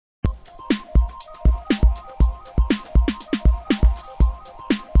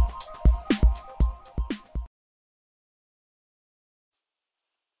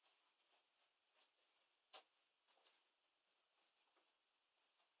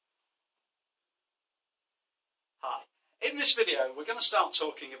In this video, we're going to start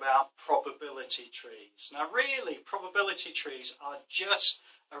talking about probability trees. Now, really, probability trees are just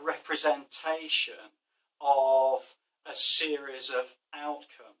a representation of a series of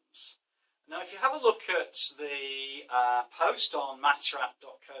outcomes. Now, if you have a look at the post on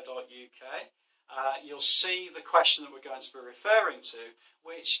mathswrap.co.uk, you'll see the question that we're going to be referring to,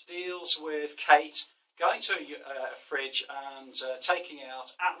 which deals with Kate going to a fridge and taking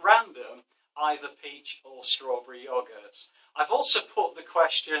out at random either peach or strawberry yogurt. I've also put the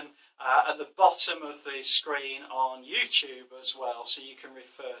question at the bottom of the screen on YouTube as well, so you can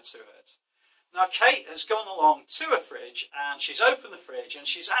refer to it. Now, Kate has gone along to a fridge and she's opened the fridge and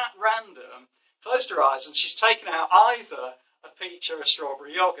she's at random closed her eyes and she's taken out either a peach or a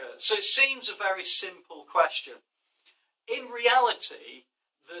strawberry yogurt. So it seems a very simple question. In reality,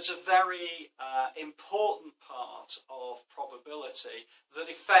 there's a very important part of probability that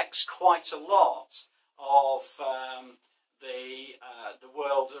affects quite a lot of the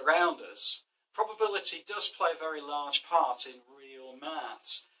world around us. Probability does play a very large part in real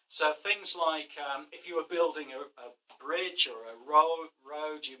maths. So things like if you were building a bridge or a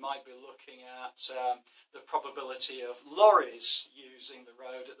road, you might be looking at the probability of lorries using the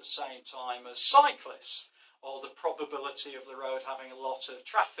road at the same time as cyclists, or the probability of the road having a lot of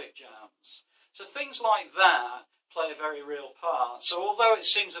traffic jams. So things like that play a very real part. So although it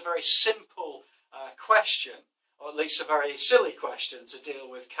seems a very simple question, or at least a very silly question to deal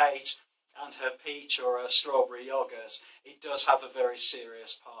with Kate and her peach or her strawberry yogurt, it does have a very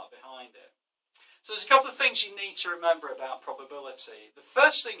serious part behind it. So there's a couple of things you need to remember about probability. The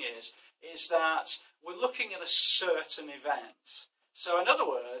first thing is that we're looking at a certain event. So in other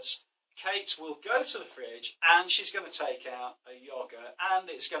words, Kate will go to the fridge and she's going to take out a yogurt and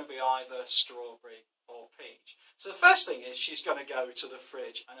it's going to be either strawberry or peach. So the first thing is she's going to go to the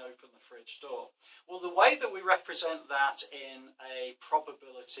fridge and open the fridge door. Well, the way that we represent that in a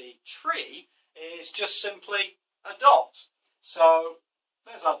probability tree is just simply a dot. So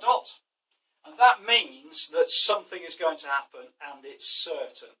there's our dot. And that means that something is going to happen and it's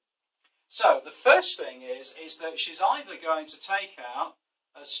certain. So the first thing is that she's either going to take out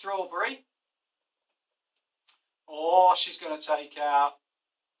a strawberry or she's going to take out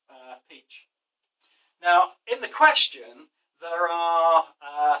a peach. Now, in the question, there are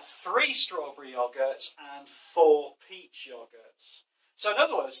 3 strawberry yogurts and 4 peach yogurts. So in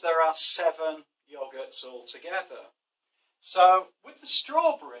other words, there are 7 yogurts altogether. So with the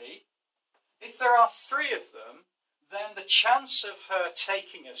strawberry, if there are 3 of them, then the chance of her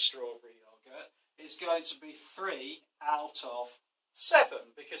taking a strawberry yogurt is going to be 3 out of 7,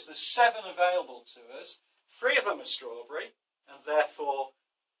 because there's 7 available to us. 3 of them are strawberry, and therefore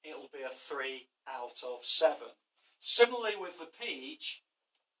it'll be a 3 out of 7. Similarly with the peach,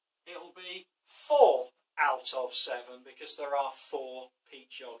 it'll be 4 out of 7, because there are 4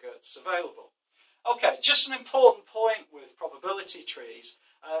 peach yogurts available. Okay, just an important point with probability trees.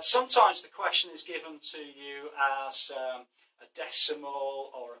 Sometimes the question is given to you as a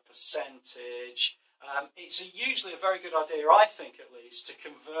decimal or a percentage. It's usually a very good idea, I think at least, to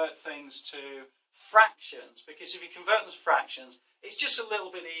convert things to fractions, because if you convert them to fractions, it's just a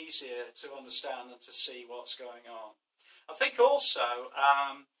little bit easier to understand and to see what's going on. I think also,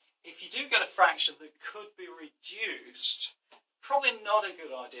 if you do get a fraction that could be reduced, probably not a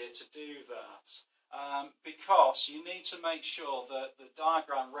good idea to do that, because you need to make sure that the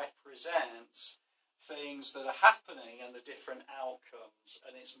diagram represents things that are happening and the different outcomes,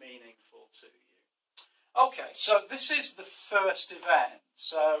 and it's meaningful to you. Okay, so this is the first event.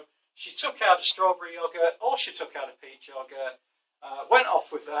 So she took out a strawberry yogurt or she took out a peach yogurt, went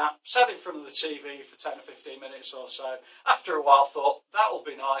off with that, sat in front of the TV for 10 or 15 minutes or so. After a while thought, that'll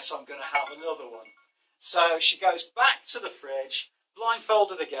be nice, I'm going to have another one. So she goes back to the fridge,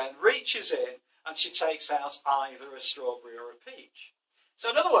 blindfolded again, reaches in, and she takes out either a strawberry or a peach. So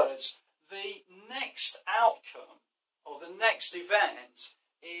in other words, the next outcome or the next event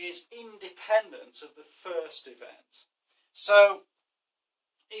is independent of the first event. So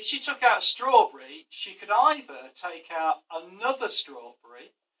if she took out a strawberry, she could either take out another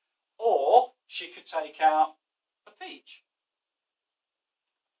strawberry or she could take out a peach.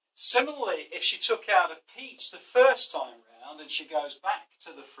 Similarly, if she took out a peach the first time round and she goes back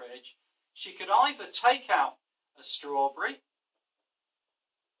to the fridge, she could either take out a strawberry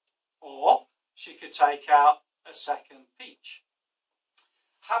or she could take out a second peach.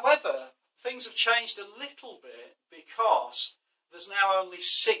 However, things have changed a little bit because there's now only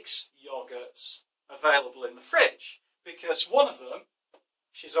 6 yogurts available in the fridge, because one of them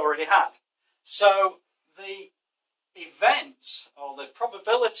she's already had. So the event, or the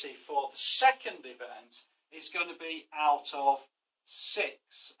probability for the second event, is going to be out of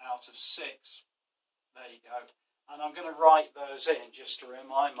 6. Out of 6. There you go. And I'm going to write those in just to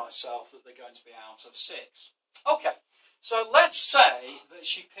remind myself that they're going to be out of 6. Okay, so let's say that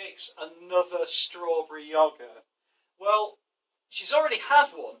she picks another strawberry yoghurt. Well, she's already had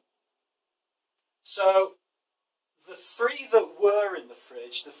one. So the 3 that were in the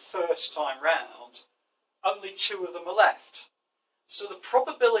fridge the first time round, only 2 of them are left. So the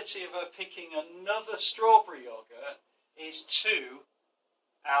probability of her picking another strawberry yoghurt is 2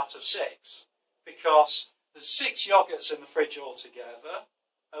 out of 6. Because there's 6 yogurts in the fridge altogether,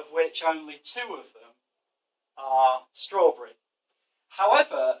 of which only 2 of them are strawberry.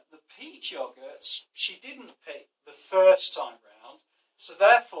 However, the peach yogurts she didn't pick the first time round, so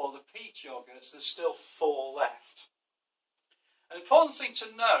therefore the peach yogurts, there's still 4 left. An important thing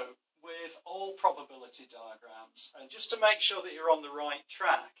to note with all probability diagrams, and just to make sure that you're on the right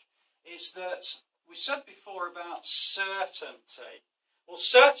track, is that we said before about certainty. Well,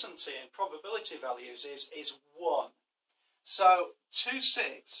 certainty in probability values is 1. So 2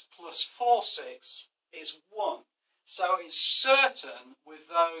 6 plus 4 6 is 1. So it's certain with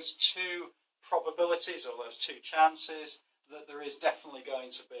those 2 probabilities or those 2 chances that there is definitely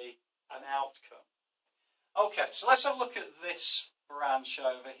going to be an outcome. Okay, so let's have a look at this branch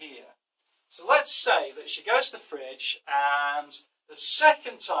over here. So let's say that she goes to the fridge and the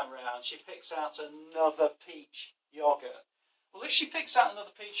second time round she picks out another peach yoghurt. Well, if she picks out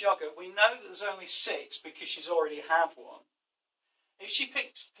another peach yoghurt, we know that there's only 6 because she's already had one. If she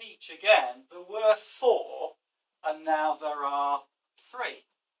picks peach again, there were 4 and now there are 3.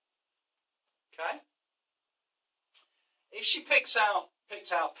 Okay? If she picked out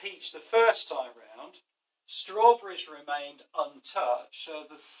peach the first time round, strawberries remained untouched, so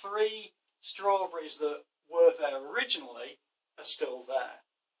the 3 strawberries that were there originally are still there.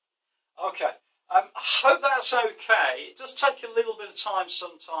 Okay, I hope that's okay. It does take a little bit of time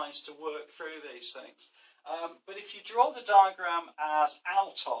sometimes to work through these things. But if you draw the diagram as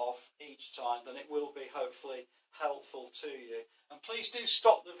out of each time, then it will be hopefully helpful to you. And please do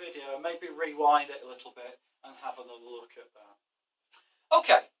stop the video and maybe rewind it a little bit and have another look at that.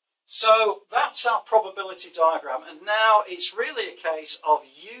 Okay, so that's our probability diagram, and now it's really a case of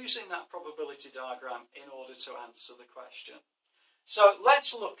using that probability diagram in order to answer the question. So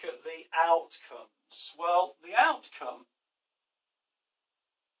let's look at the outcomes. Well, the outcome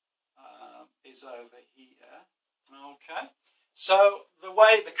is over here. Okay, so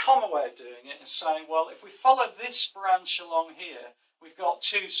the common way of doing it is saying, well, if we follow this branch along here, we've got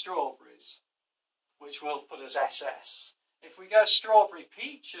 2 strawberries, which we'll put as SS. If we go strawberry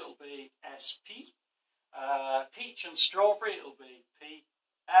peach, it'll be SP. Peach and strawberry, it'll be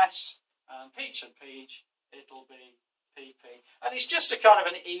PS. And peach and peach, it'll be PP. And it's just a kind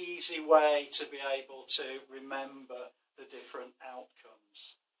of an easy way to be able to remember the different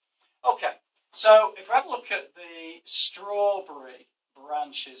outcomes. Okay, so if we have a look at the strawberry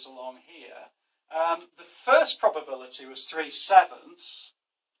branches along here, the first probability was 3/7,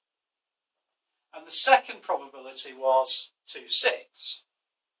 and the second probability was 2 6.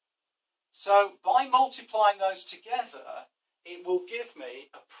 So by multiplying those together, it will give me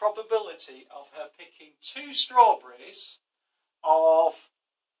a probability of her picking 2 strawberries of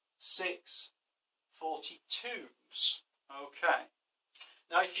 6 42s. Okay.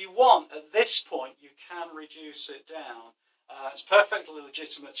 Now, if you want, at this point, you can reduce it down. It's perfectly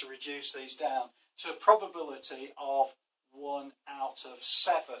legitimate to reduce these down to a probability of 1 out of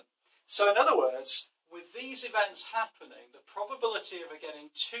 7. So, in other words, with these events happening, the probability of her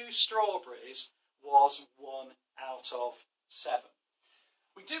getting 2 strawberries was 1 out of 7.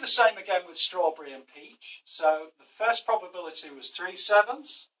 We do the same again with strawberry and peach. So the first probability was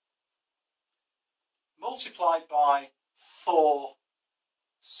 3/7 multiplied by 4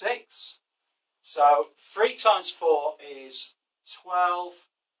 6. So 3 times 4 is 12.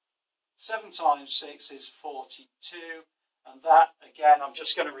 7 times 6 is 42. And that, again, I'm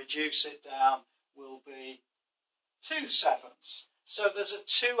just going to reduce it down, will be 2 7. So there's a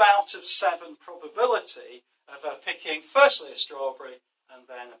 2 out of 7 probability of her picking firstly a strawberry and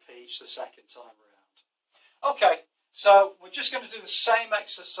then a peach the second time around. Okay, so we're just going to do the same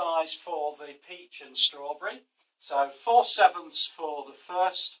exercise for the peach and strawberry. So 4 7 for the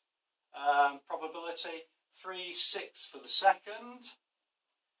first probability, 3 6 for the second,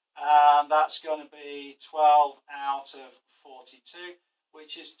 and that's going to be 12 out of 42,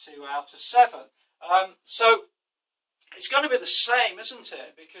 which is 2 out of 7. So it's going to be the same, isn't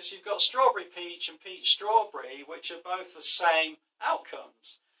it? Because you've got strawberry peach and peach strawberry, which are both the same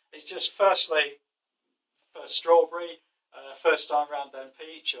outcomes. It's just firstly for strawberry, first time round then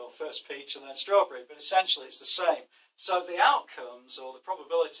peach, or first peach and then strawberry, but essentially it's the same. So the outcomes, or the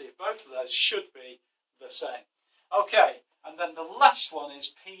probability of both of those, should be the same. Okay, and then the last one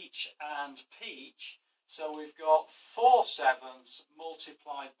is peach and peach. So we've got 4 7s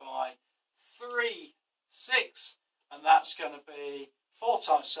multiplied by 3 6, and that's going to be 4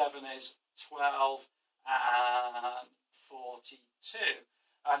 times 7 is 12 and 42.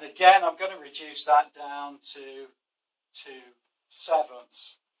 And again, I'm going to reduce that down to 2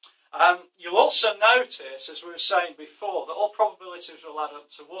 7s. You'll also notice, as we were saying before, that all probabilities will add up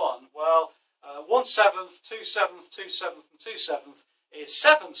to 1. Well, 1 7th, 2 7th, 2 7th, and 2 7th is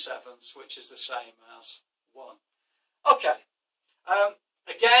 7 7ths, which is the same as 1. Okay.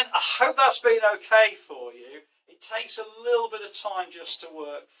 Again, I hope that's been okay for you. It takes a little bit of time just to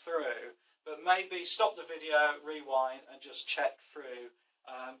work through, but maybe stop the video, rewind, and just check through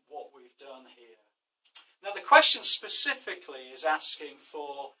what we've done here. Now, the question specifically is asking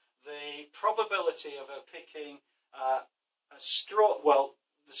for the probability of her picking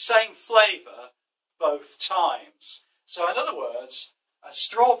the same flavour both times. So, in other words, a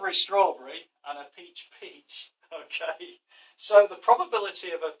strawberry and a peach. Okay. So the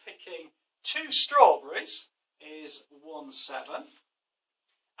probability of her picking 2 strawberries is 1 7th,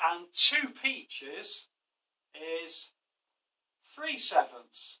 and 2 peaches is 3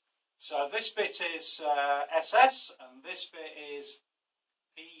 7ths. So this bit is SS, and this bit is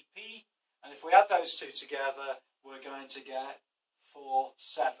PP, and if we add those two together, we're going to get 4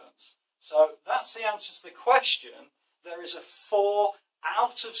 7ths. So that's the answer to the question. There is a 4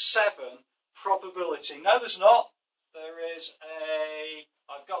 out of 7 probability. No, there's not. There is a...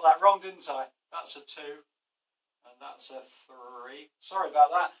 I've got that wrong, didn't I? That's a 2, and that's a 3. Sorry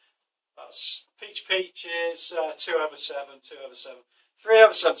about that. That's peach is 2 over 7, 2 over 7, 3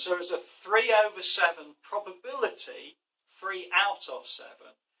 over 7. So there's a 3 over 7 probability, 3 out of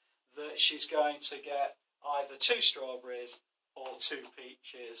 7, that she's going to get either 2 strawberries or 2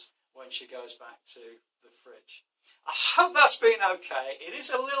 peaches when she goes back to the fridge. I hope that's been okay. It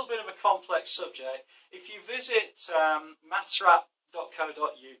is a little bit of a complex subject. If you visit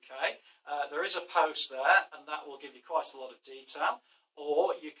mathswrap.co.uk, there is a post there, and that will give you quite a lot of detail.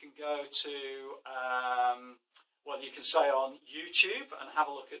 Or you can go to, you can say on YouTube and have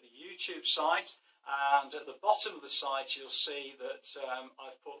a look at the YouTube site. And at the bottom of the site, you'll see that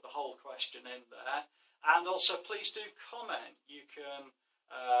I've put the whole question in there. And also, please do comment. You can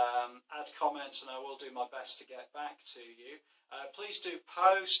add comments, and I will do my best to get back to you. Please do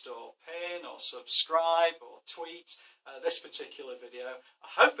post or pin or subscribe or tweet this particular video. I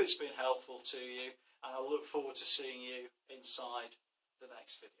hope it's been helpful to you, and I look forward to seeing you inside the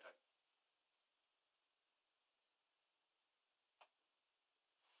next video.